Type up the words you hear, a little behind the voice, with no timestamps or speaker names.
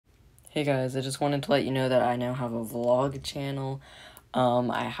Hey guys, I just wanted to let you know that I now have a vlog channel.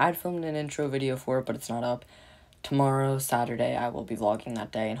 I had filmed an intro video for it, but it's not up. Tomorrow, Saturday, I will be vlogging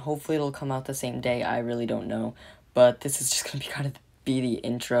that day, and hopefully it'll come out the same day. I really don't know, but this is just gonna be the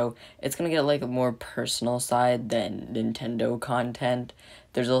intro. It's gonna get like a more personal side than Nintendo content.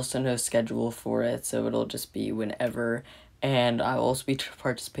 There's also no schedule for it, so it'll just be whenever. And I will also be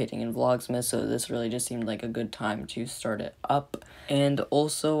participating in Vlogsmas, so this really just seemed like a good time to start it up. And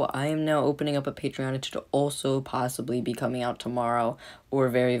also, I am now opening up a Patreon. It should also possibly be coming out tomorrow or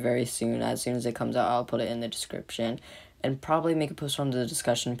very, very soon. As soon as it comes out, I'll put it in the description and probably make a post on the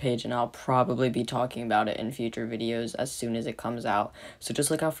discussion page, and I'll probably be talking about it in future videos as soon as it comes out. So just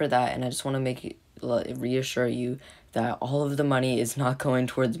look out for that, and I just want to reassure you that all of the money is not going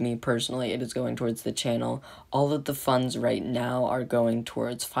towards me personally. It is going towards the channel. All of the funds right now are going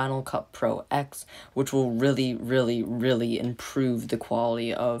towards Final Cut Pro X, which will really, really, really improve the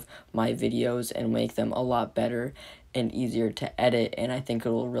quality of my videos and make them a lot better and easier to edit, and I think it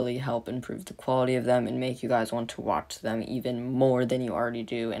will really help improve the quality of them and make you guys want to watch them even more than you already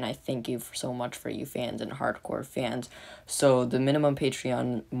do. And I thank you so much for you fans and hardcore fans. So the minimum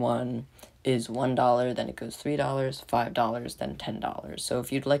Patreon one is $1, then it goes $3, $5, then $10. So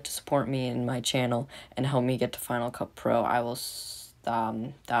if you'd like to support me and my channel and help me get to Final Cut Pro,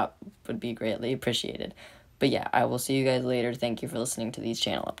 that would be greatly appreciated. But yeah, I will see you guys later. Thank you for listening to these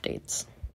channel updates.